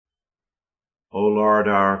O Lord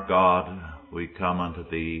our God, we come unto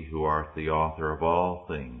thee, who art the author of all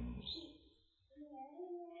things,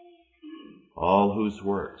 all whose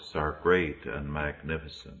works are great and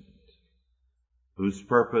magnificent, whose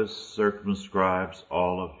purpose circumscribes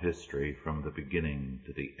all of history from the beginning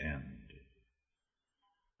to the end.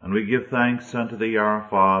 And we give thanks unto thee, our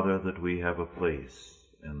Father, that we have a place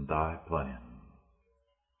in thy plan,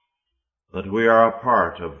 that we are a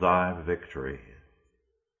part of thy victory,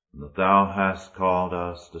 and that thou hast called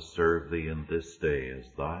us to serve thee in this day as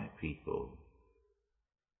thy people,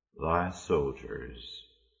 thy soldiers,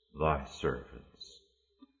 thy servants.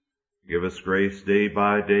 Give us grace day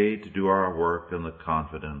by day to do our work in the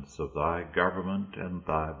confidence of thy government and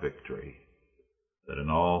thy victory, that in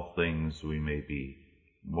all things we may be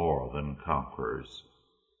more than conquerors,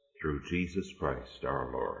 through Jesus Christ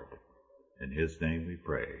our Lord. In his name we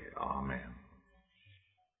pray. Amen.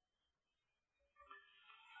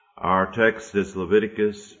 Our text is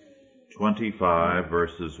Leviticus 25,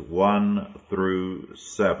 verses 1 through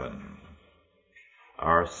 7.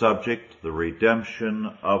 Our subject, the redemption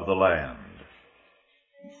of the land.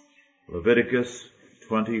 Leviticus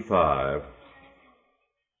 25,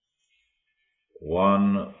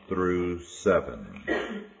 1 through 7.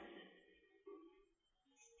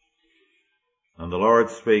 And the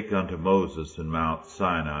Lord spake unto Moses in Mount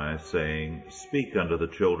Sinai, saying, Speak unto the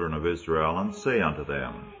children of Israel, and say unto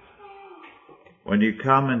them, When you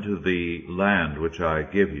come into the land which I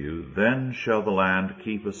give you, then shall the land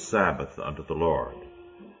keep a Sabbath unto the Lord.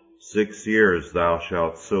 6 years thou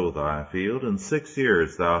shalt sow thy field, and 6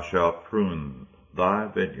 years thou shalt prune thy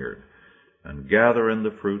vineyard, and gather in the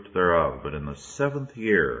fruit thereof. But in the 7th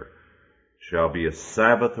year shall be a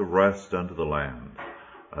Sabbath of rest unto the land,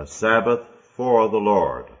 a Sabbath for the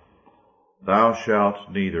Lord. Thou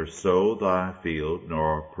shalt neither sow thy field,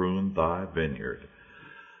 nor prune thy vineyard.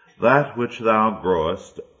 That which thou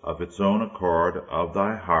growest of its own accord of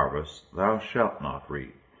thy harvest thou shalt not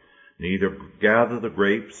reap, neither gather the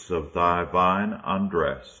grapes of thy vine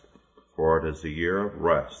undressed, for it is a year of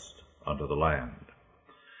rest unto the land.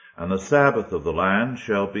 And the Sabbath of the land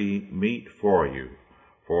shall be meat for you,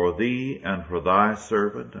 for thee, and for thy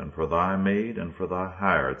servant, and for thy maid, and for thy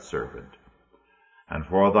hired servant, and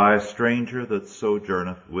for thy stranger that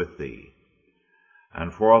sojourneth with thee,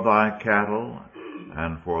 and for thy cattle,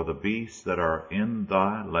 and for the beasts that are in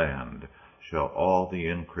thy land, shall all the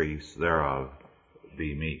increase thereof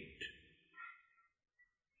be meat.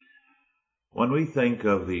 When we think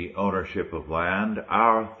of the ownership of land,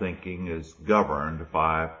 our thinking is governed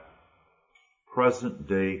by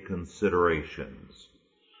present-day considerations,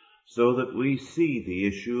 so that we see the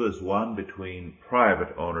issue as one between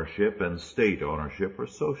private ownership and state ownership or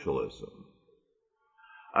socialism.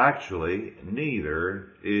 Actually,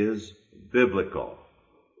 neither is biblical.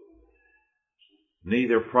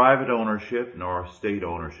 Neither private ownership nor state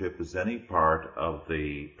ownership is any part of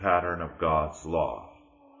the pattern of God's law.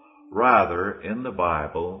 Rather, in the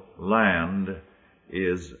Bible, land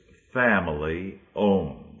is family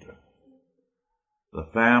owned. The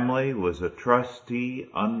family was a trustee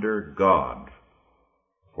under God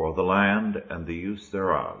for the land and the use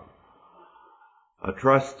thereof, a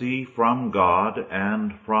trustee from God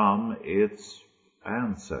and from its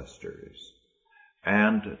ancestors,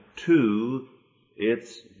 and to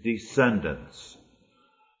its descendants,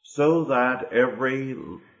 so that every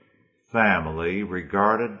family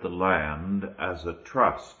regarded the land as a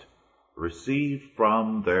trust received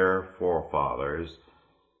from their forefathers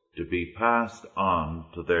to be passed on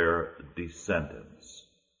to their descendants.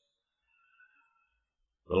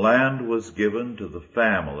 The land was given to the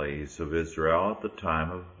families of Israel at the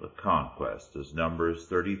time of the conquest, as Numbers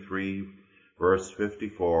 33, verse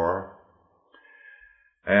 54,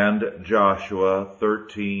 and Joshua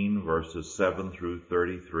 13, verses 7 through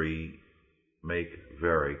 33 make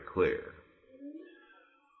very clear.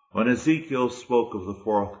 When Ezekiel spoke of the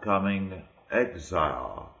forthcoming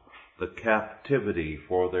exile, the captivity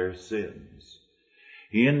for their sins,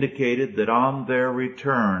 he indicated that on their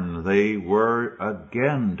return they were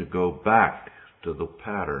again to go back to the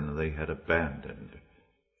pattern they had abandoned,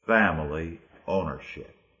 family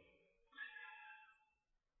ownership.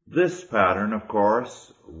 This pattern, of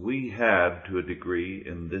course, we had to a degree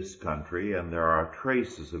in this country, and there are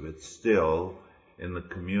traces of it still in the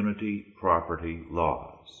community property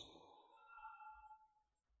laws.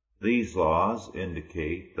 These laws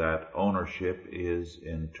indicate that ownership is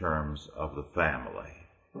in terms of the family.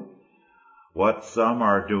 What some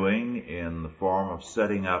are doing in the form of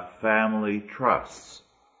setting up family trusts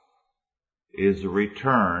is a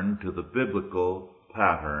return to the biblical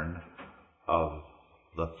pattern of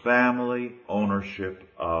the family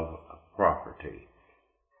ownership of property.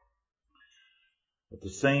 At the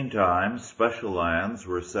same time, special lands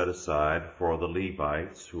were set aside for the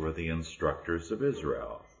Levites, who were the instructors of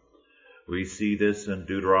Israel. We see this in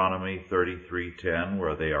Deuteronomy 33:10,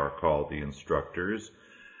 where they are called the instructors,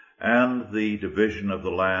 and the division of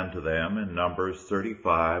the land to them in Numbers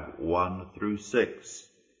 35:1-6.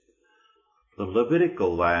 The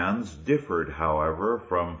Levitical lands differed, however,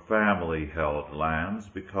 from family-held lands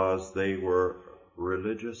because they were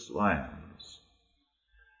religious lands.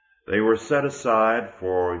 They were set aside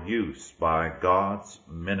for use by God's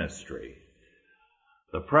ministry.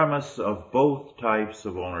 The premise of both types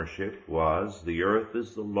of ownership was, the earth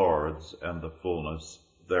is the Lord's and the fullness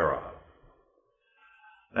thereof.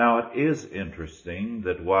 Now, it is interesting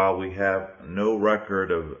that while we have no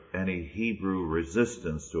record of any Hebrew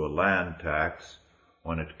resistance to a land tax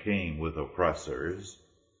when it came with oppressors,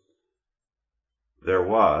 there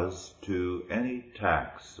was to any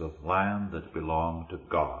tax of land that belonged to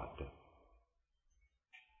God,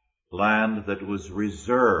 land that was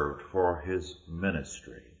reserved for his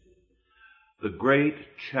ministry. The great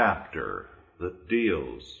chapter that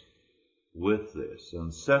deals with this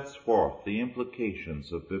and sets forth the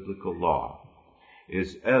implications of biblical law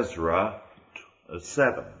is Ezra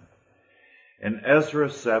 7. In Ezra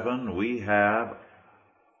 7, we have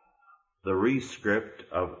the rescript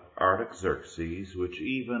of Artaxerxes, which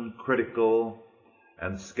even critical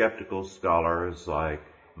and skeptical scholars like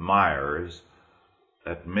Myers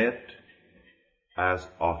admit as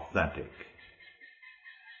authentic.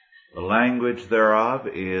 The language thereof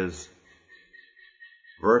is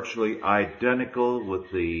virtually identical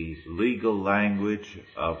with the legal language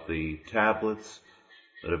of the tablets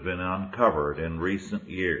that have been uncovered in recent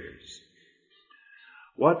years.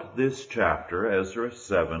 What this chapter, Ezra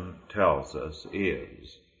 7, tells us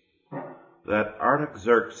is that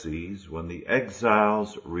Artaxerxes, when the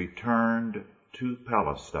exiles returned to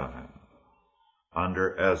Palestine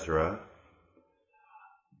under Ezra,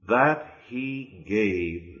 that he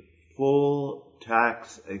gave full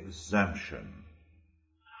tax exemption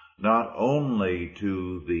not only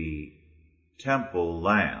to the temple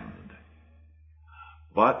land,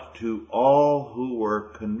 but to all who were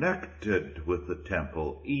connected with the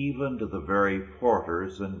temple, even to the very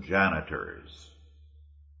porters and janitors.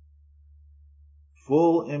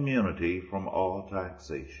 Full immunity from all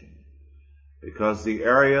taxation, because the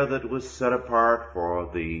area that was set apart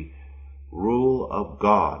for the rule of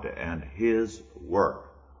God and his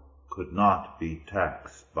work could not be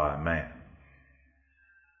taxed by man.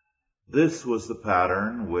 This was the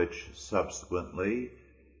pattern which subsequently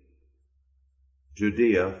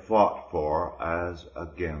Judea fought for as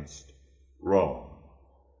against Rome.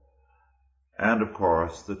 And of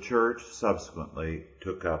course, the church subsequently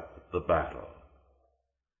took up the battle.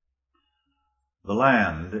 The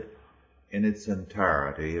land in its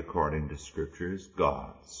entirety, according to Scripture, is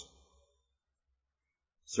God's.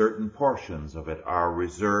 Certain portions of it are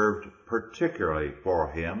reserved particularly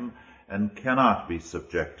for him and cannot be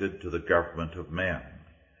subjected to the government of men.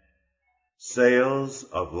 Sales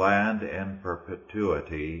of land in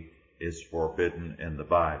perpetuity is forbidden in the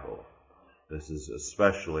Bible. This is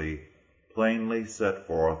especially plainly set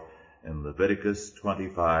forth in Leviticus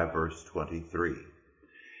 25, verse 23.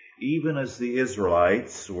 Even as the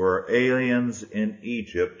Israelites were aliens in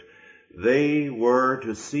Egypt, they were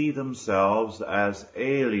to see themselves as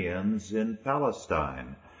aliens in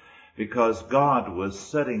Palestine, because God was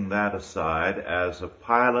setting that aside as a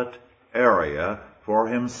pilot area for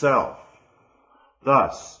himself.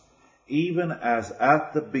 Thus, even as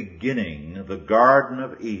at the beginning the Garden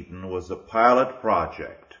of Eden was a pilot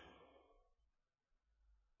project,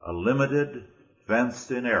 a limited,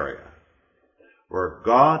 fenced-in area, where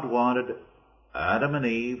God wanted Adam and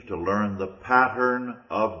Eve to learn the pattern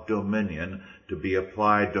of dominion to be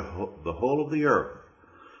applied to the whole of the earth,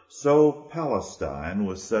 so Palestine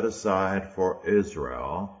was set aside for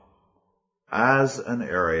Israel as an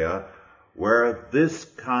area where this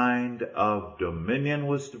kind of dominion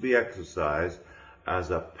was to be exercised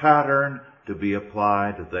as a pattern to be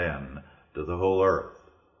applied then to the whole earth.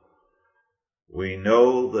 We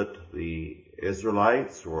know that the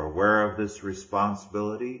Israelites were aware of this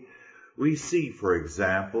responsibility. We see, for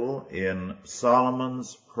example, in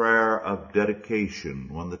Solomon's prayer of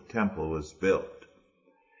dedication when the temple was built,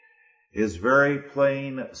 his very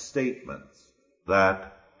plain statements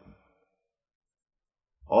that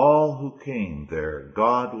all who came there,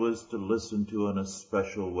 God was to listen to in a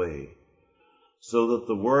special way, so that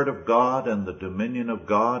the word of God and the dominion of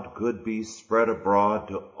God could be spread abroad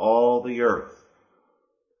to all the earth,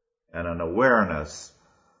 and an awareness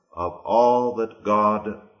of all that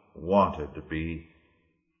God wanted to be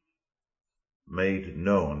made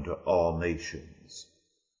known to all nations.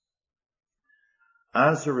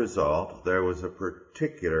 As a result, there was a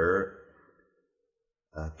particular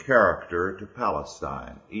character to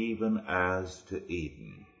Palestine, even as to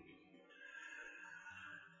Eden.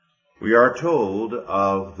 We are told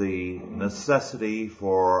of the necessity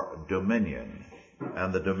for dominion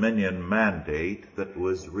and the dominion mandate that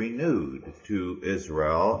was renewed to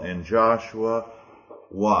Israel in Joshua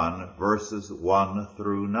 1, verses 1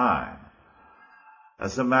 through 9.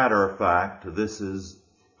 As a matter of fact, this is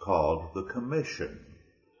called the Commission.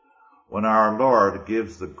 When our Lord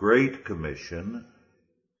gives the Great Commission,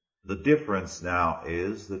 the difference now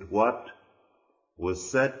is that what was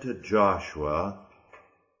said to Joshua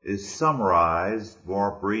is summarized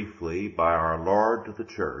more briefly by our Lord to the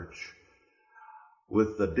church,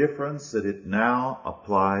 with the difference that it now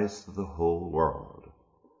applies to the whole world.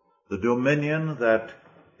 The dominion that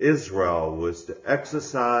Israel was to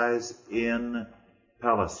exercise in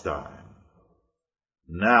Palestine,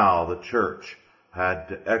 now the church had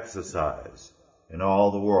to exercise in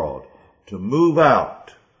all the world, to move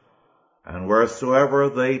out, and wheresoever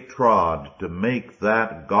they trod, to make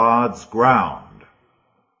that God's ground.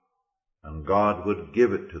 And God would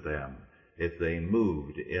give it to them if they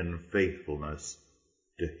moved in faithfulness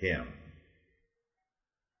to Him.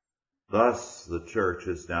 Thus the church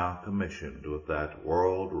is now commissioned with that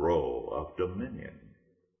world role of dominion.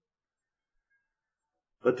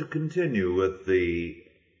 But to continue with the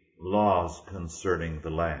laws concerning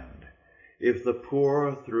the land, if the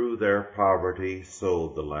poor through their poverty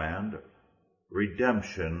sold the land,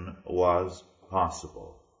 redemption was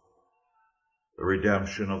possible. The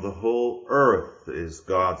redemption of the whole earth is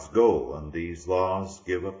God's goal, and these laws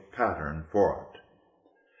give a pattern for it.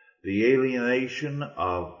 The alienation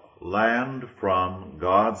of land from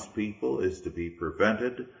God's people is to be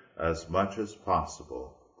prevented as much as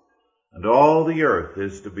possible, and all the earth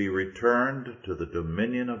is to be returned to the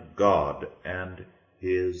dominion of God and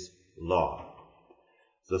His law.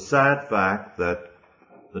 It's a sad fact that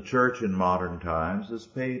the church in modern times has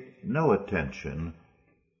paid no attention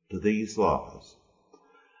to these laws.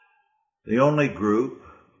 The only group,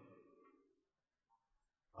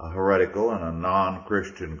 a heretical and a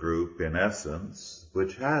non-Christian group in essence,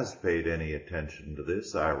 which has paid any attention to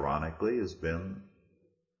this, ironically, has been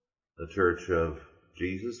the Church of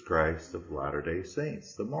Jesus Christ of Latter-day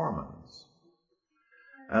Saints, the Mormons.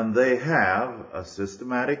 And they have a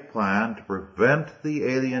systematic plan to prevent the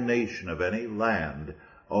alienation of any land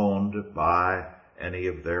owned by any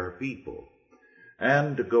of their people,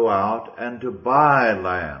 and to go out and to buy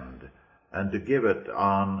land and to give it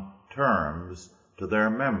on terms to their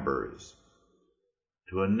members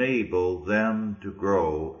to enable them to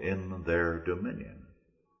grow in their dominion.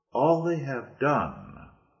 All they have done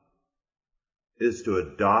is to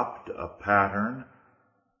adopt a pattern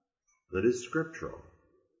that is scriptural.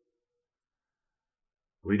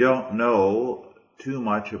 We don't know too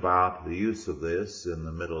much about the use of this in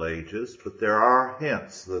the Middle Ages, but there are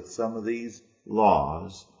hints that some of these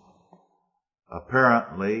laws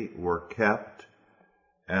apparently were kept,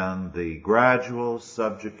 and the gradual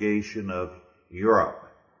subjugation of Europe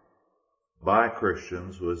by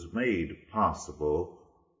Christians was made possible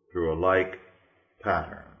through a like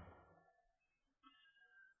pattern.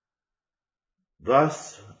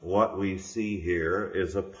 Thus, what we see here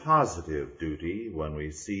is a positive duty when we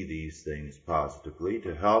see these things positively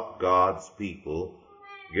to help God's people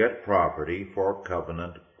get property for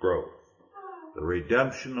covenant growth. The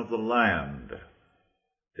redemption of the land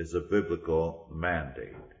is a biblical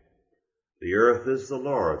mandate. The earth is the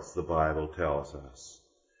Lord's, the Bible tells us,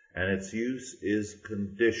 and its use is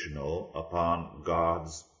conditional upon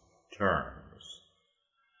God's terms.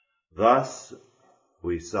 Thus,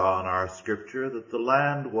 we saw in our scripture that the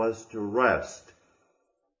land was to rest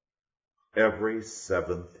every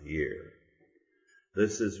seventh year.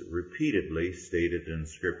 This is repeatedly stated in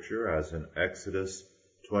scripture, as in Exodus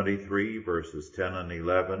 23 verses 10 and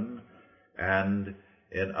 11, and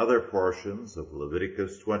in other portions of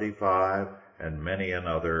Leviticus 25 and many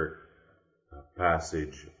another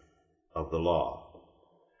passage of the law.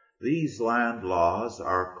 These land laws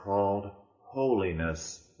are called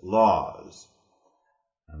holiness laws.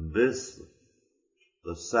 And this,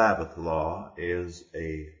 the Sabbath law, is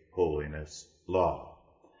a holiness law.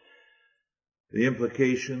 The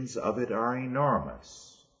implications of it are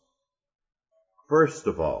enormous. First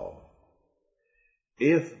of all,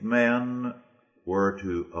 if men were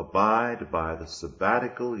to abide by the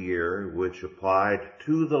sabbatical year which applied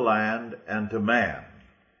to the land and to man,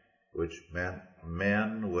 which meant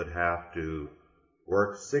men would have to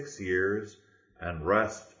work 6 years and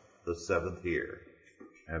rest the seventh year,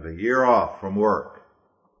 have a year off from work,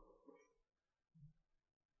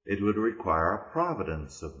 it would require a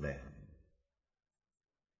providence of men.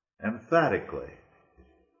 Emphatically,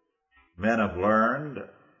 men have learned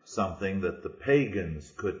something that the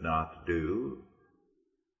pagans could not do,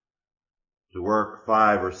 to work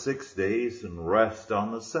 5 or 6 days and rest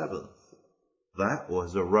on the seventh. That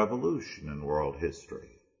was a revolution in world history.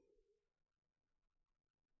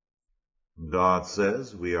 God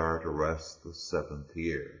says we are to rest the seventh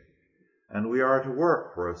year, and we are to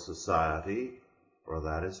work for a society where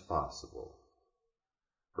that is possible.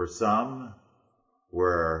 For some,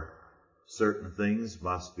 where certain things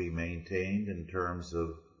must be maintained in terms of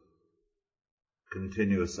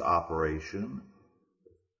continuous operation,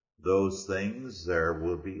 those things there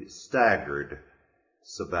will be staggered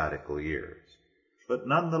sabbatical years. But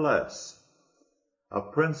nonetheless, a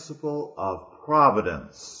principle of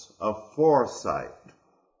providence, of foresight,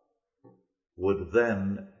 would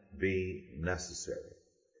then be necessary.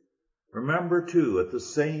 Remember, too, at the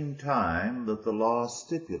same time that the law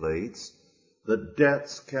stipulates that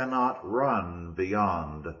debts cannot run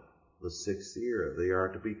beyond the 6th year. They are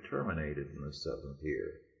to be terminated in the 7th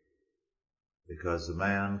year, because a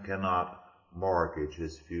man cannot mortgage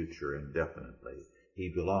his future indefinitely. He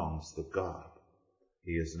belongs to God.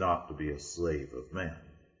 He is not to be a slave of men.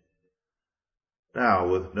 Now,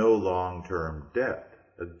 with no long-term debt,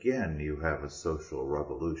 again you have a social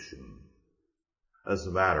revolution. As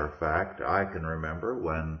a matter of fact, I can remember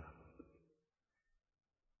when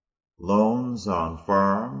loans on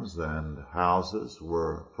farms and houses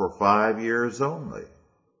were for 5 years only.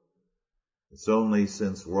 It's only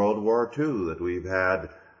since World War II that we've had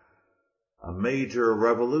a major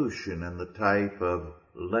revolution in the type of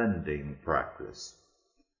lending practice.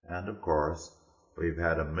 And of course, we've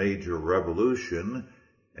had a major revolution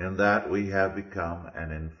in that we have become an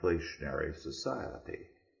inflationary society.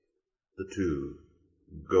 The two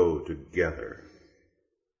go together.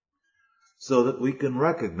 So that we can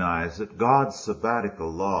recognize that God's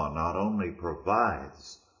sabbatical law not only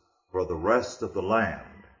provides for the rest of the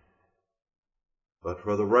land, but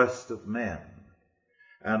for the rest of men,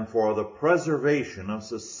 and for the preservation of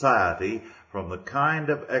society from the kind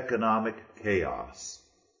of economic chaos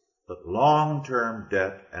that long-term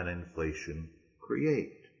debt and inflation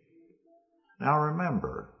create. Now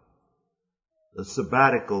remember, the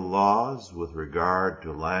sabbatical laws with regard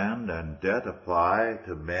to land and debt apply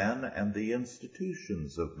to men and the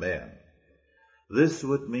institutions of men. This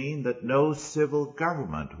would mean that no civil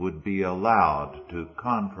government would be allowed to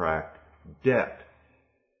contract debt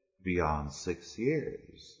beyond 6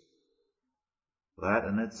 years. That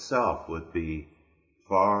in itself would be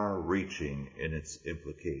far-reaching in its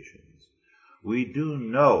implications. We do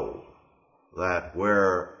know that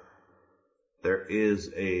where there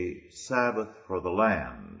is a Sabbath for the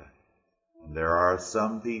land, and there are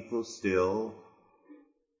some people still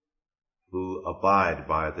who abide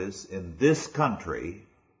by this in this country,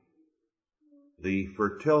 the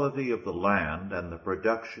fertility of the land and the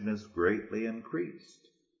production is greatly increased.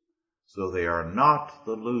 So they are not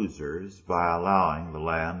the losers by allowing the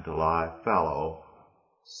land to lie fallow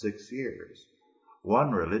 6 years.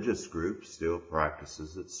 One religious group still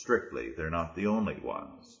practices it strictly. They're not the only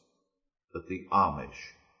ones, but the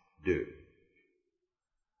Amish do.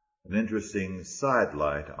 An interesting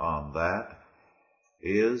sidelight on that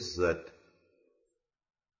is that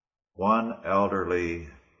one elderly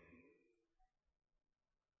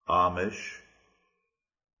Amish,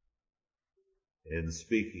 in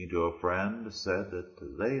speaking to a friend, said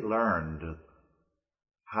that they learned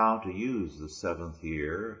how to use the 7th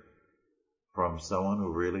year from someone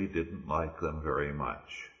who really didn't like them very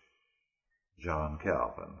much, John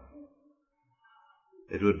Calvin.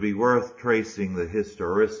 It would be worth tracing the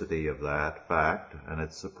historicity of that fact, and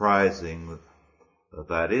it's surprising that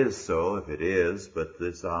that is so, if it is, but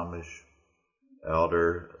this Amish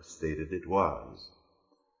elder stated it was.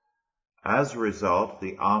 As a result,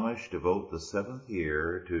 the Amish devote the 7th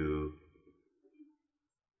year to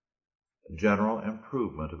general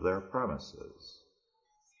improvement of their premises.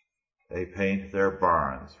 They paint their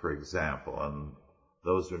barns, for example, and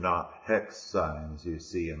those are not hex signs you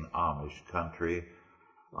see in Amish country.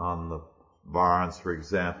 On the barns, for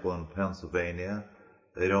example, in Pennsylvania,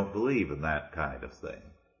 they don't believe in that kind of thing.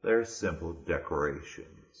 They're simple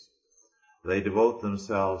decorations. They devote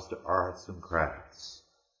themselves to arts and crafts,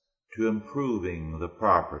 to improving the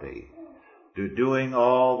property, to doing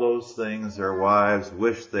all those things their wives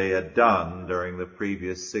wish they had done during the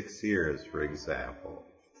previous 6 years, for example.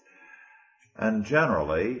 And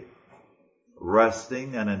generally,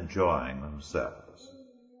 resting and enjoying themselves,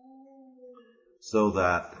 so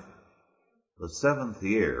that The seventh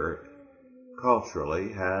year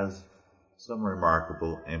culturally has some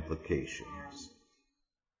remarkable implications.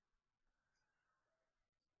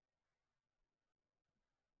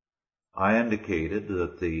 I indicated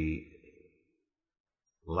that the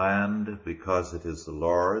land, because it is the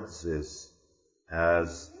Lord's,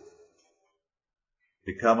 has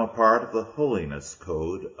become a part of the holiness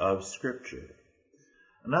code of Scripture.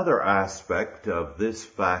 Another aspect of this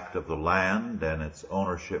fact of the land and its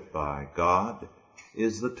ownership by God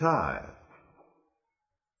is the tithe.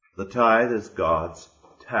 The tithe is God's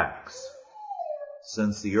tax.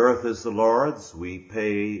 Since the earth is the Lord's, we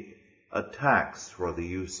pay a tax for the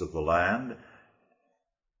use of the land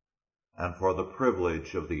and for the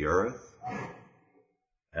privilege of the earth,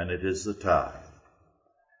 and it is the tithe.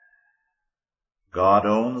 God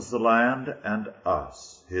owns the land and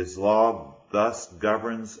us. His law thus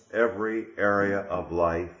governs every area of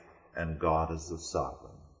life, and God is the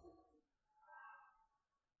sovereign.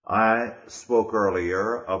 I spoke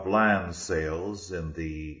earlier of land sales in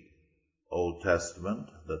the Old Testament,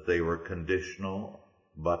 that they were conditional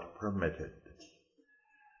but permitted.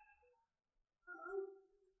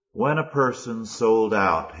 When a person sold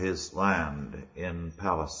out his land in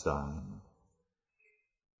Palestine,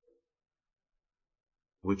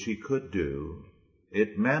 which he could do,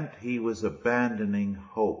 it meant he was abandoning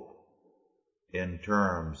hope in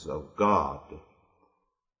terms of God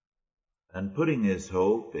and putting his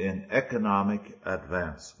hope in economic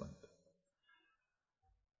advancement.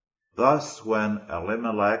 Thus, when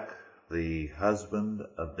Elimelech, the husband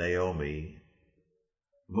of Naomi,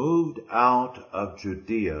 moved out of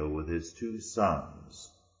Judea with his two sons,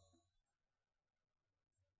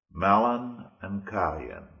 Mahlon and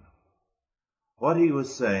Chalion, what he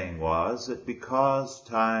was saying was that because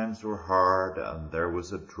times were hard and there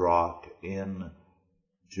was a drought in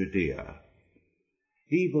Judea,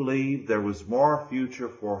 he believed there was more future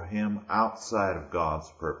for him outside of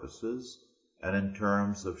God's purposes and in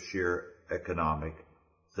terms of sheer economic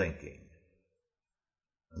thinking.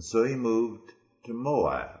 And so he moved to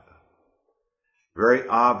Moab. Very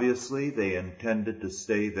obviously, they intended to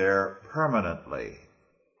stay there permanently,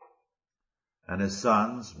 and his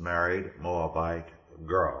sons married Moabite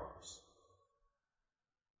girls.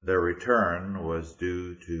 Their return was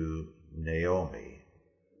due to Naomi,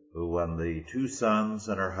 who, when the two sons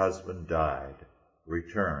and her husband died,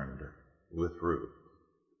 returned with Ruth.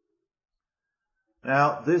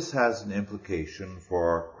 Now, this has an implication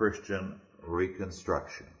for Christian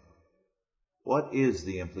reconstruction. What is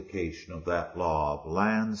the implication of that law of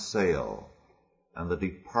land sale and the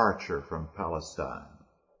departure from Palestine?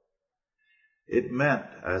 It meant,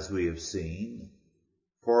 as we have seen,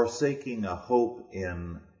 forsaking a hope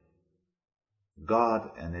in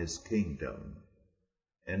God and His kingdom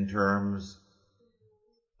in terms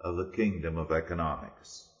of the kingdom of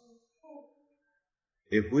economics.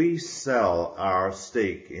 If we sell our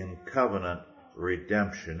stake in covenant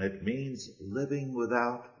redemption, it means living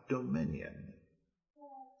without dominion.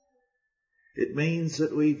 It means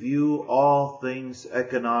that we view all things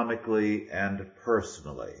economically and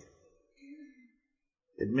personally.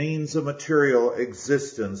 It means a material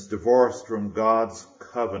existence divorced from God's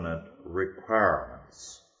covenant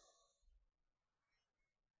requirements.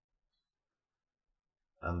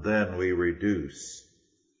 And then we reduce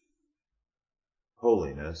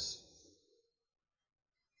holiness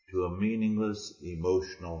to a meaningless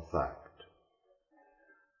emotional fact.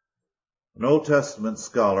 An Old Testament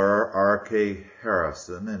scholar, R.K.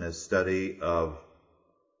 Harrison, in his study of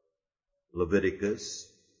Leviticus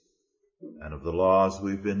and of the laws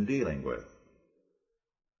we've been dealing with,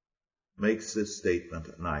 makes this statement,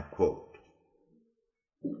 and I quote,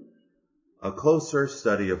 "A closer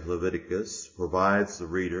study of Leviticus provides the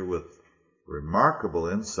reader with remarkable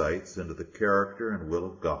insights into the character and will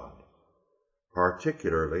of God,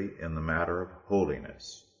 particularly in the matter of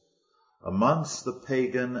holiness. Amongst the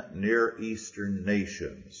pagan Near Eastern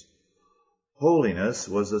nations, holiness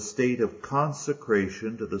was a state of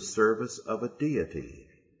consecration to the service of a deity,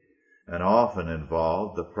 and often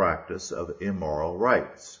involved the practice of immoral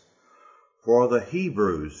rites. For the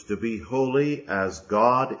Hebrews to be holy as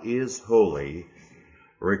God is holy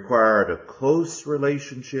required a close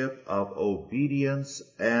relationship of obedience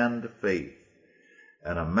and faith,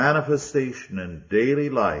 and a manifestation in daily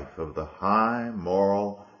life of the high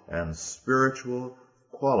moral and spiritual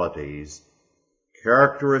qualities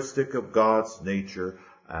characteristic of God's nature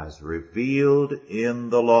as revealed in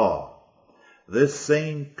the law. This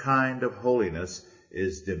same kind of holiness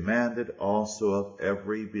is demanded also of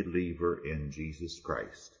every believer in Jesus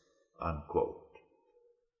Christ." Unquote.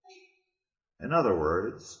 In other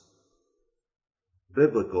words,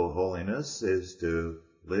 Biblical holiness is to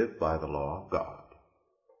live by the law of God.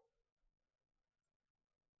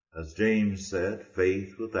 As James said,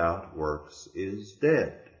 faith without works is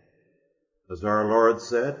dead. As our Lord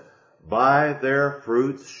said, by their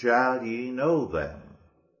fruits shall ye know them.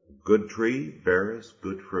 A good tree bears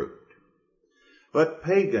good fruit. But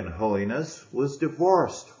pagan holiness was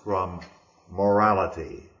divorced from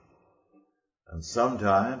morality. And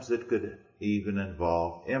sometimes it could even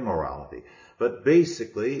involve immorality. But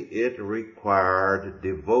basically it required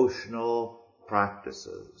devotional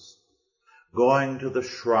practices. Going to the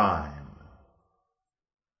shrine,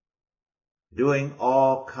 doing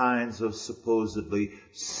all kinds of supposedly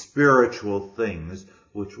spiritual things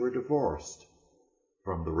which were divorced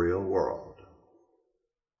from the real world.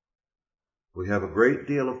 We have a great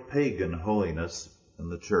deal of pagan holiness in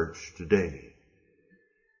the church today.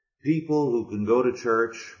 People who can go to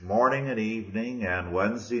church morning and evening and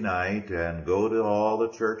Wednesday night and go to all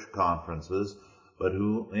the church conferences, but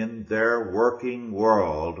who in their working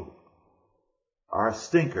world are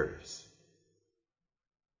stinkers.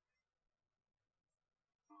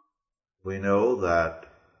 We know that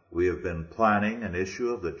we have been planning an issue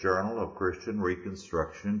of the Journal of Christian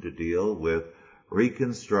Reconstruction to deal with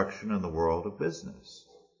reconstruction in the world of business.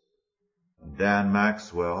 Dan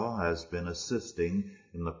Maxwell has been assisting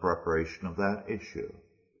in the preparation of that issue.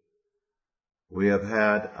 We have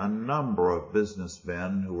had a number of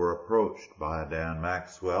businessmen who were approached by Dan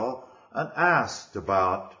Maxwell and asked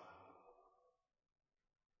about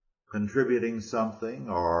contributing something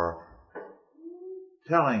or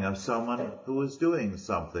telling of someone who is doing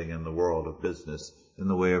something in the world of business in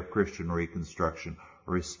the way of Christian reconstruction.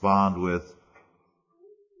 Respond with,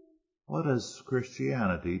 what has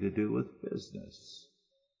Christianity to do with business?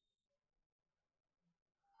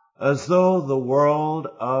 As though the world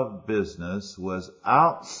of business was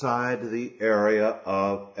outside the area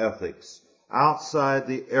of ethics, outside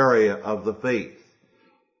the area of the faith,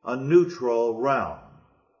 a neutral realm.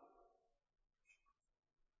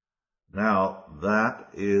 Now, that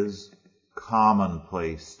is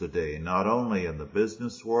commonplace today, not only in the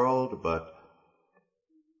business world, but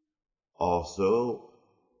also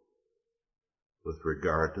with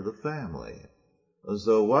regard to the family. As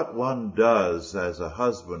though what one does as a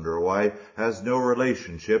husband or wife has no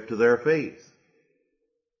relationship to their faith.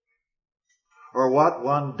 Or what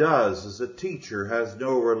one does as a teacher has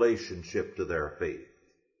no relationship to their faith.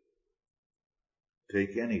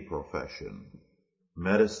 Take any profession.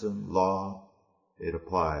 Medicine, law, it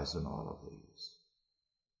applies in all of these.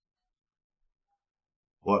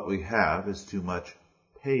 What we have is too much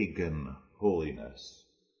pagan holiness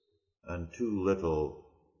and too little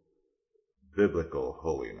biblical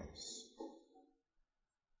holiness.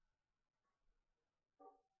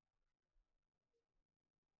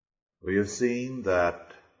 We have seen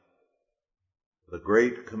that the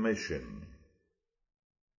Great Commission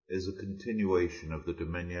is a continuation of the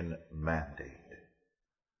dominion mandate.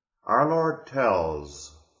 Our Lord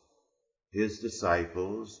tells his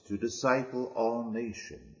disciples to disciple all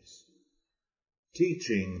nations,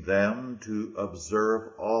 teaching them to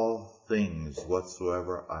observe all things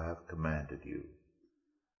whatsoever I have commanded you.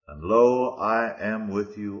 And lo, I am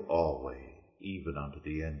with you always, even unto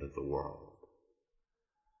the end of the world.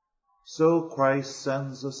 So Christ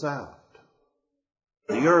sends us out.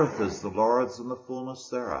 The earth is the Lord's and the fullness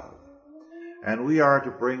thereof. And we are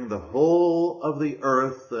to bring the whole of the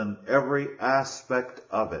earth and every aspect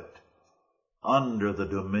of it under the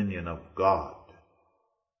dominion of God.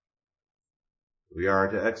 We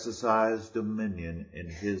are to exercise dominion in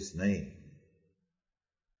his name.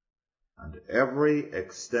 And every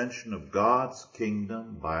extension of God's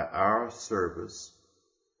kingdom by our service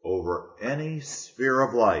over any sphere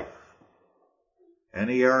of life,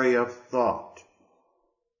 any area of thought,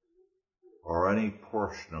 or any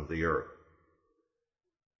portion of the earth,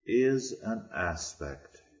 is an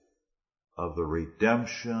aspect of the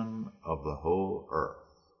redemption of the whole earth.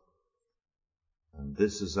 And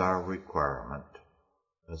this is our requirement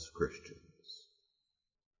as Christians.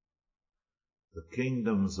 The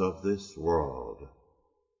kingdoms of this world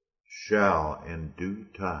shall in due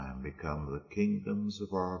time become the kingdoms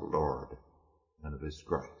of our Lord and of his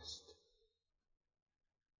Christ.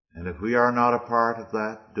 And if we are not a part of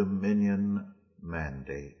that dominion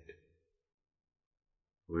mandate,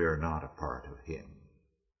 we are not a part of him.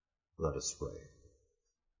 Let us pray.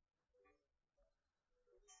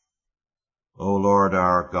 O Lord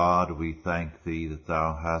our God, we thank thee that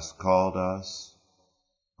thou hast called us,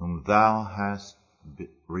 whom thou hast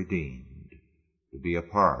redeemed, to be a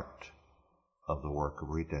part of the work of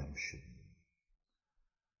redemption.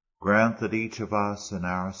 Grant that each of us in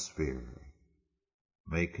our sphere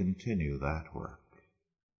may continue that work,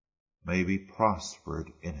 may be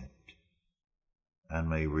prospered in it, and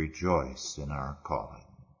may rejoice in our calling.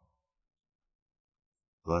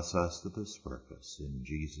 Bless us to this purpose, in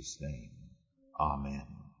Jesus' name. Amen.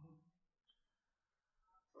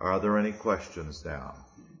 Are there any questions now?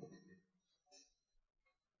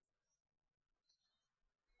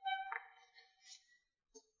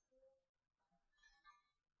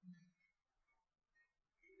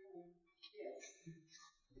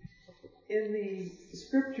 In the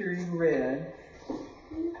scripture you read,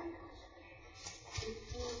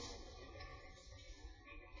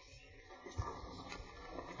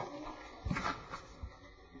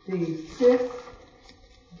 the 5th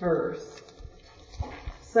verse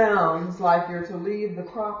sounds like you're to leave the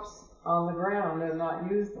crops on the ground and not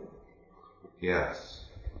use them. Yes.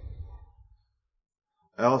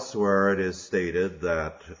 Elsewhere it is stated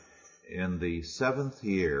that in the 7th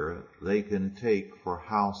year they can take for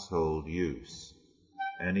household use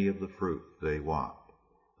any of the fruit they want,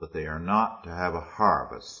 but they are not to have a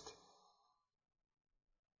harvest.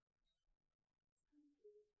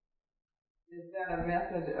 Is that a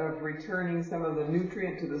method of returning some of the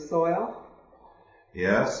nutrient to the soil?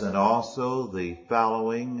 Yes, and also the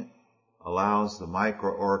fallowing allows the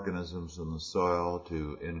microorganisms in the soil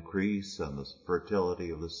to increase, and the fertility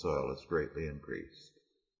of the soil is greatly increased.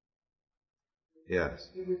 Yes.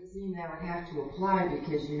 It would seem that would have to apply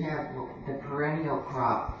because you have the perennial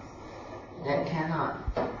crop that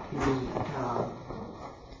cannot be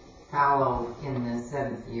fallow in the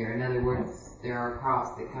 7th year. In other words, there are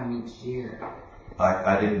crops that come each year.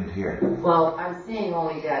 I didn't hear. Well, I'm saying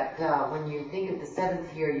only that when you think of the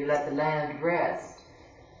 7th year, you let the land rest.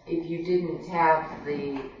 If you didn't have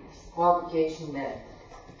the qualification that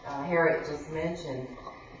Harriet just mentioned,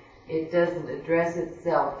 it doesn't address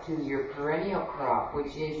itself to your perennial crop,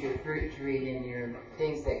 which is your fruit tree and your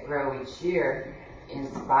things that grow each year, in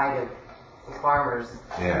spite of the farmer's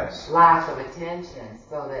lack of attention.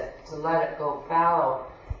 So that to let it go fallow,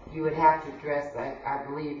 you would have to address, I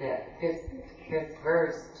believe, that fifth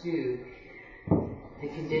verse to the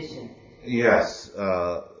condition. Yes.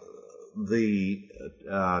 The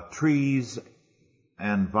trees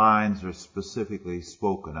and vines are specifically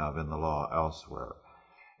spoken of in the law elsewhere.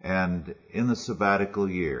 And in the sabbatical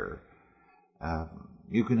year,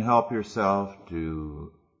 you can help yourself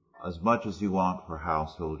to as much as you want for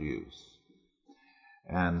household use.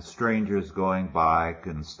 And strangers going by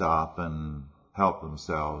can stop and help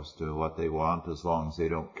themselves to what they want as long as they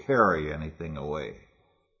don't carry anything away.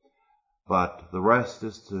 But the rest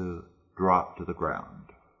is to drop to the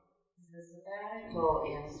ground. The sabbatical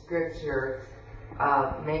in Scripture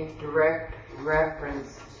makes direct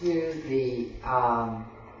reference to the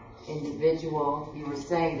individual. You were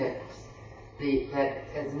saying that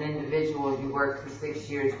as an individual you work for 6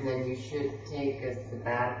 years and then you should take a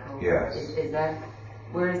sabbatical. Yes. Is that,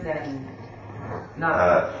 where is that in?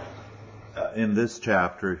 In this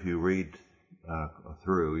chapter, if you read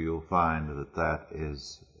through, you'll find that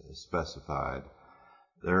is specified.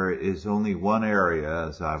 There is only one area,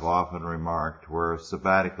 as I've often remarked, where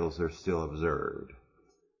sabbaticals are still observed.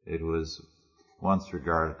 It was once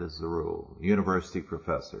regarded as the rule. University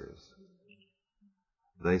professors,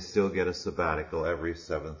 they still get a sabbatical every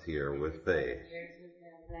 7th year with pay.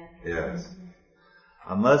 Yes.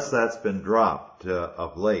 Unless that's been dropped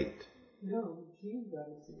of late. No, Gene got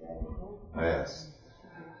a sabbatical. Yes.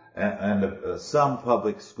 And some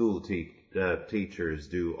public school teachers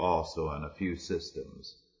do also in a few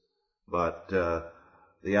systems. But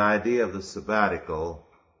the idea of the sabbatical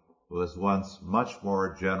was once much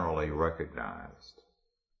more generally recognized.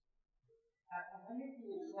 I wonder if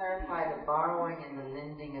you would clarify the borrowing and the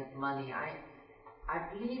lending of money. I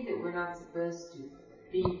believe that we're not supposed to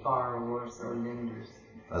be borrowers or lenders.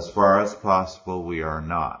 As far as possible, we are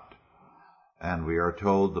not. And we are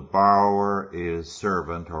told the borrower is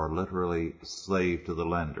servant, or literally slave to the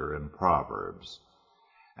lender in Proverbs.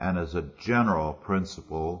 And as a general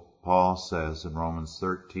principle, Paul says in Romans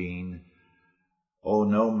 13, "Owe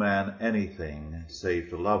no man anything save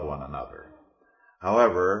to love one another."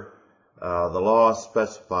 However, the law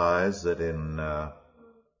specifies that in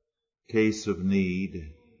case of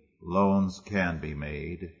need, loans can be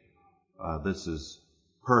made. This is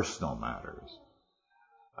personal matters.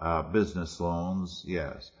 Business loans,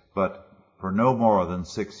 yes, but for no more than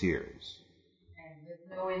 6 years. And with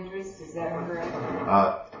no interest, is that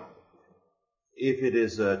correct? If it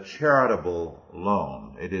is a charitable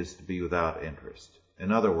loan, it is to be without interest.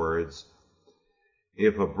 In other words,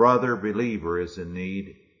 if a brother believer is in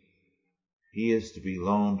need, he is to be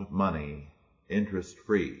loaned money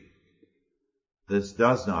interest-free. This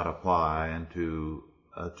does not apply to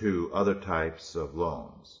to other types of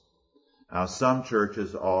loans. Now, some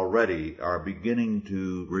churches already are beginning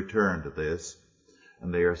to return to this,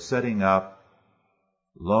 and they are setting up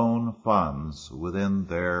loan funds within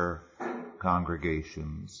their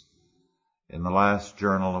congregations. In the last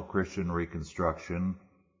Journal of Christian Reconstruction,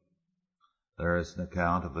 there is an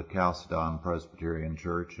account of the Chalcedon Presbyterian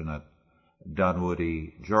Church in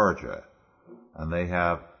Dunwoody, Georgia, and they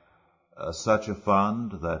have such a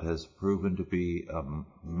fund that has proven to be a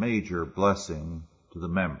major blessing to the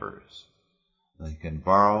members. They can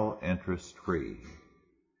borrow interest-free,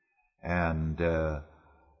 and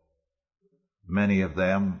many of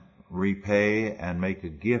them repay and make a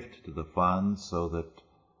gift to the fund, so that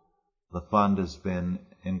the fund has been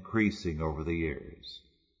increasing over the years.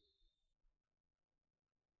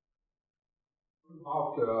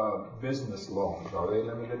 About business loans, are they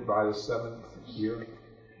limited by the 7th year?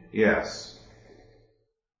 Yes.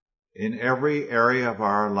 In every area of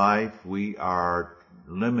our life, we are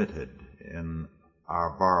limited in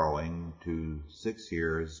our borrowing to 6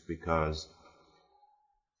 years because,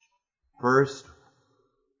 first,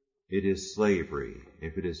 it is slavery,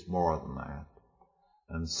 if it is more than that.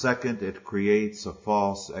 And second, it creates a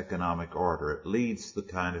false economic order. It leads to the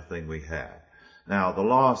kind of thing we have. Now, the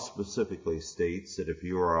law specifically states that if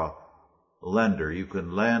you are a lender, you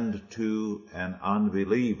can lend to an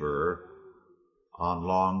unbeliever on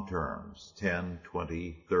long terms, 10,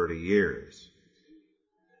 20, 30 years,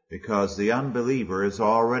 because the unbeliever is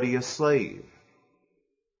already a slave,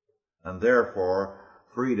 and therefore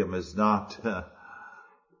freedom is not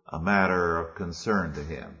a matter of concern to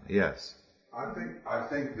him. Yes? I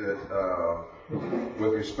think that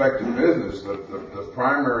with respect to business, the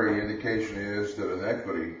primary indication is that an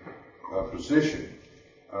equity position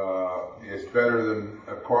is better than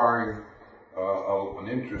acquiring an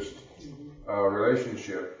interest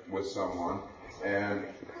relationship with someone. And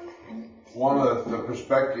one of the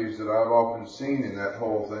perspectives that I've often seen in that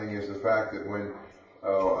whole thing is the fact that when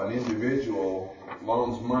an individual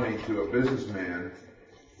loans money to a businessman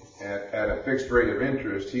at a fixed rate of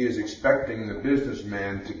interest, he is expecting the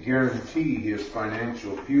businessman to guarantee his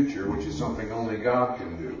financial future, which is something only God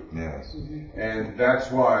can do. Yes. And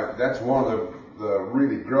that's one of the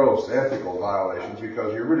really gross ethical violations,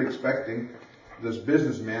 because you're really expecting this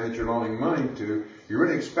businessman that you're loaning money to, you're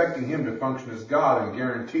really expecting him to function as God and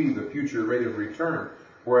guarantee the future rate of return.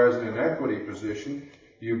 Whereas in an equity position,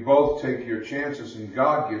 you both take your chances and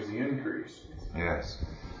God gives the increase. Yes.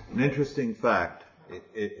 An interesting fact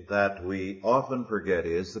that we often forget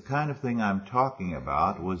is the kind of thing I'm talking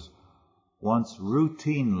about was once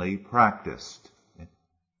routinely practiced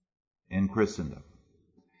in Christendom.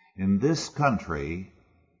 In this country,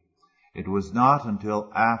 it was not until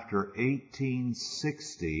after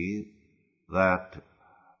 1860 that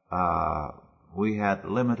we had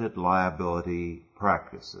limited liability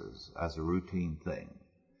practices as a routine thing.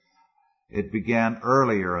 It began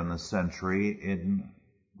earlier in the century in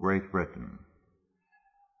Great Britain.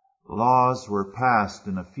 Laws were passed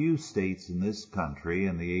in a few states in this country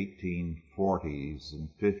in the 1840s and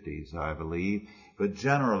 50s, I believe, but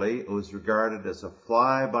generally it was regarded as a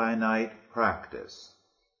fly-by-night practice.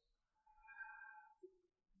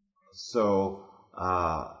 So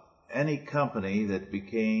any company that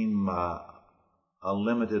became a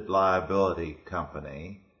limited liability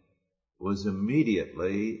company was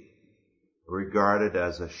immediately regarded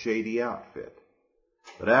as a shady outfit.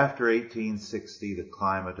 But after 1860, the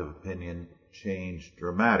climate of opinion changed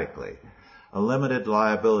dramatically. A limited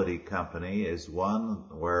liability company is one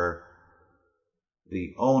where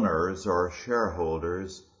the owners or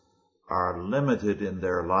shareholders are limited in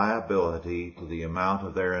their liability to the amount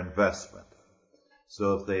of their investment.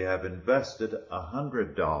 So if they have invested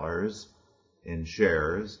 $100 in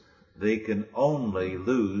shares, they can only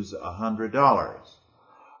lose $100.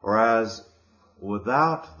 Whereas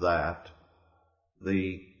without that,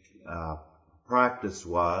 the practice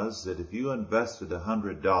was that if you invested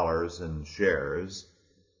 $100 in shares,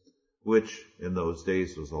 which in those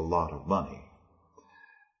days was a lot of money,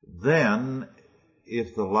 then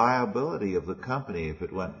if the liability of the company, if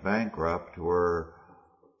it went bankrupt, were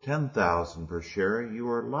 $10,000 per share, you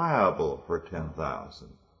were liable for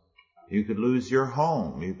 $10,000. You could lose your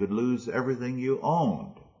home. You could lose everything you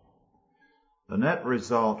owned. The net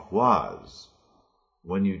result was,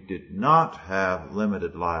 when you did not have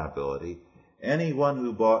limited liability, anyone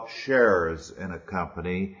who bought shares in a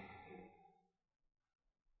company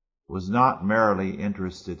was not merely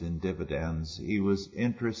interested in dividends. He was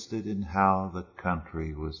interested in how the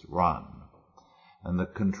country was run. And the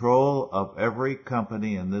control of every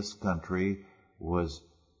company in this country was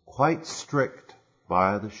quite strict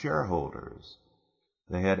by the shareholders.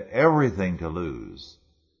 They had everything to lose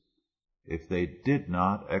if they did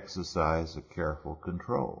not exercise a careful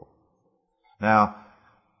control. Now,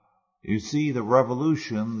 you see the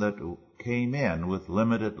revolution that came in with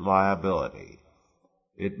limited liability.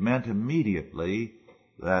 It meant immediately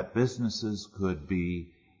that businesses could be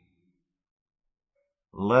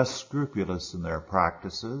less scrupulous in their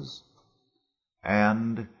practices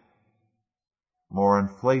and more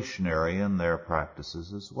inflationary in their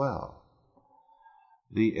practices as well.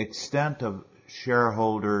 The extent of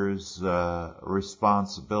shareholders'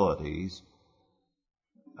 responsibilities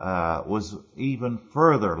was even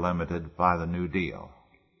further limited by the New Deal.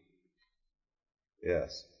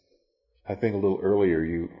 Yes. I think a little earlier,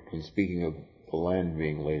 in speaking of the land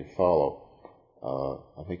being laid fallow,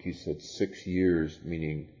 I think you said 6 years,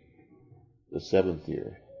 meaning the 7th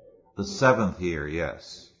year. The 7th year,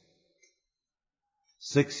 yes.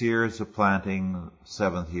 6 years of planting,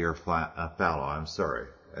 7th year fallow. I'm sorry.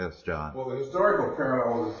 Yes, John. Well, the historical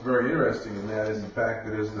parallel that's very interesting in that is the fact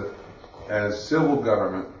that as civil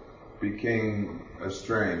government became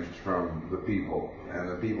estranged from the people, and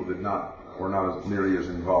the people were not nearly as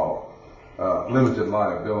involved. Limited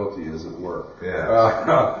liability, as it were.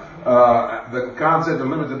 Yeah. The concept of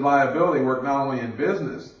limited liability worked not only in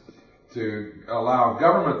business to allow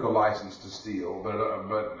government the license to steal,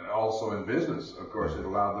 but also in business. Of course, it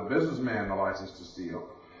allowed the businessman the license to steal.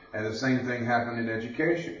 And the same thing happened in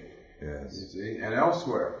education. Yes. You see, and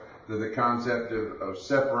elsewhere. The concept of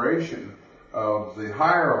separation of the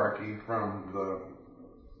hierarchy from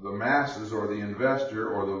the masses or the investor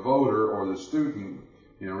or the voter or the student,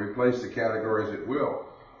 replace the categories at will.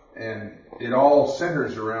 And it all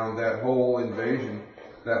centers around that whole invasion,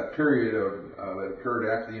 that period that occurred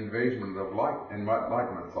after the invasion of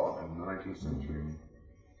Enlightenment thought in the 19th century.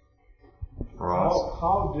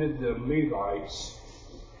 How did the Levites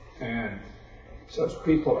and such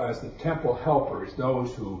people as the temple helpers,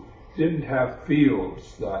 those who didn't have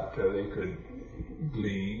fields that they could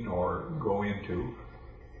glean or go into,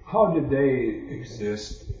 how did they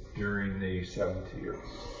exist during the 7th year?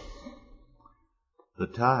 The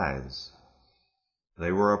tithes.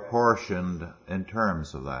 They were apportioned in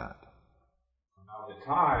terms of that. Now the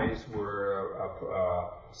tithes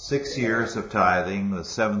were 6 years of tithing, the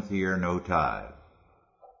 7th year no tithe.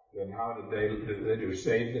 Then how did they do?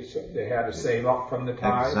 Save this? They had to save up from the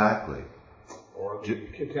tithe? Exactly. Or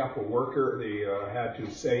the temple worker, had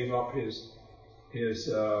to save up his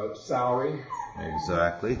salary?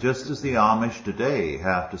 Exactly. Just as the Amish today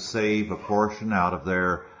have to save a portion out of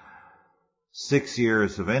their 6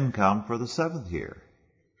 years of income for the 7th year.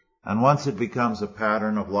 And once it becomes a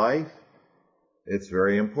pattern of life, it's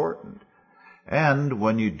very important. And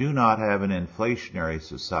when you do not have an inflationary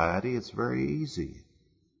society, it's very easy.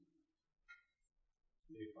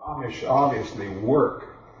 The Amish obviously work,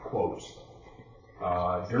 quotes,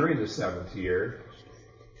 during the 7th year,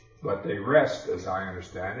 but they rest, as I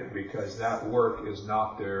understand it, because that work is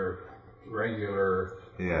not their regular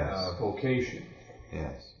vocation.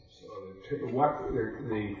 Yes. So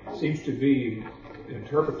there seems to be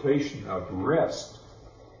interpretation of rest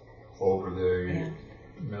over the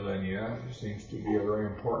millennia seems to be a very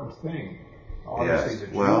important thing. Obviously,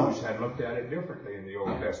 the Jews had looked at it differently in the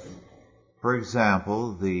Old Testament. For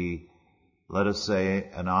example, let us say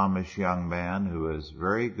an Amish young man who is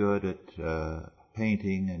very good at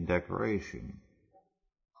painting and decoration.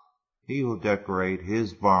 He will decorate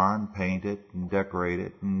his barn, paint it and decorate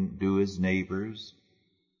it and do his neighbors.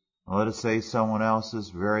 Let us say someone else is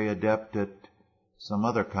very adept at some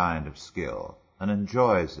other kind of skill and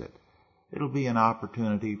enjoys it. It'll be an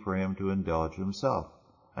opportunity for him to indulge himself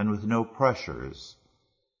and with no pressures.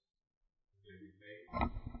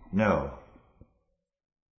 No.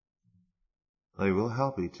 They will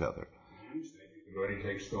help each other. It only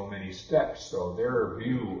takes so many steps, so their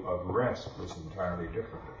view of rest was entirely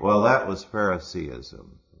different. Well, that was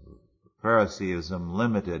Phariseeism. Phariseeism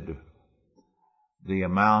limited the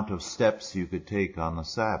amount of steps you could take on the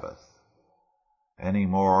Sabbath. Any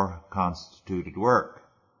more constituted work.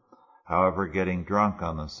 However, getting drunk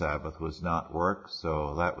on the Sabbath was not work,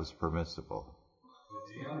 so that was permissible.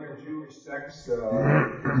 Did the other Jewish sects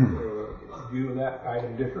view that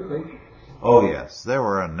item differently? Oh, yes. There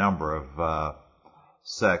were a number of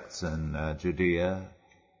sects in Judea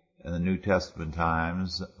in the New Testament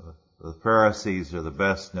times. The Pharisees are the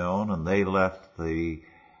best known, and they left the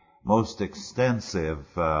most extensive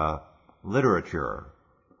literature.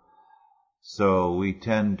 So we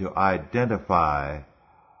tend to identify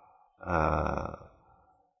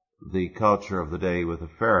the culture of the day with the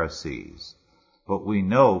Pharisees. But we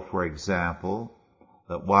know, for example,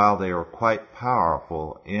 that while they were quite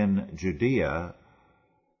powerful in Judea,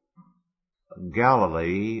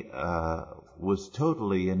 Galilee was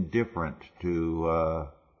totally indifferent to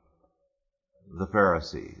the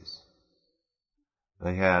Pharisees.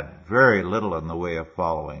 They had very little in the way of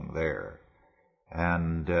following there.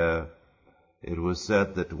 And it was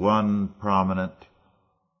said that one prominent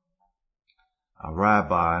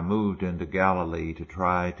rabbi moved into Galilee to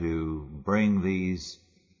try to bring these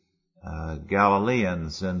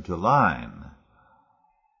Galileans into line.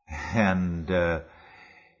 And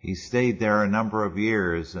he stayed there a number of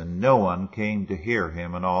years, and no one came to hear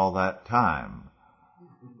him in all that time.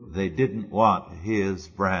 They didn't want his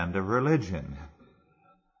brand of religion.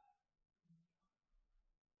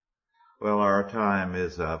 Well, our time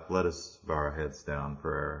is up. Let us bow our heads down for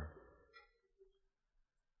prayer.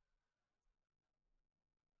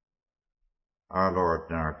 Our Lord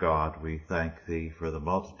and our God, we thank Thee for the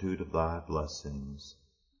multitude of Thy blessings,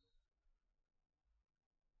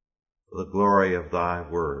 the glory of Thy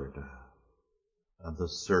word, and the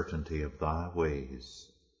certainty of Thy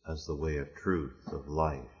ways as the way of truth, of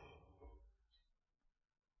life.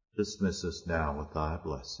 Dismiss us now with Thy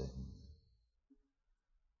blessing,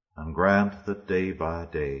 and grant that day by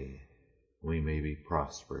day we may be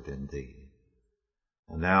prospered in Thee.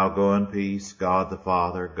 And now go in peace. God the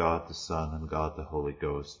Father, God the Son, and God the Holy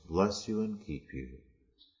Ghost bless you and keep you,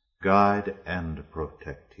 guide and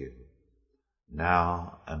protect you,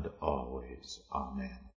 now and always. Amen.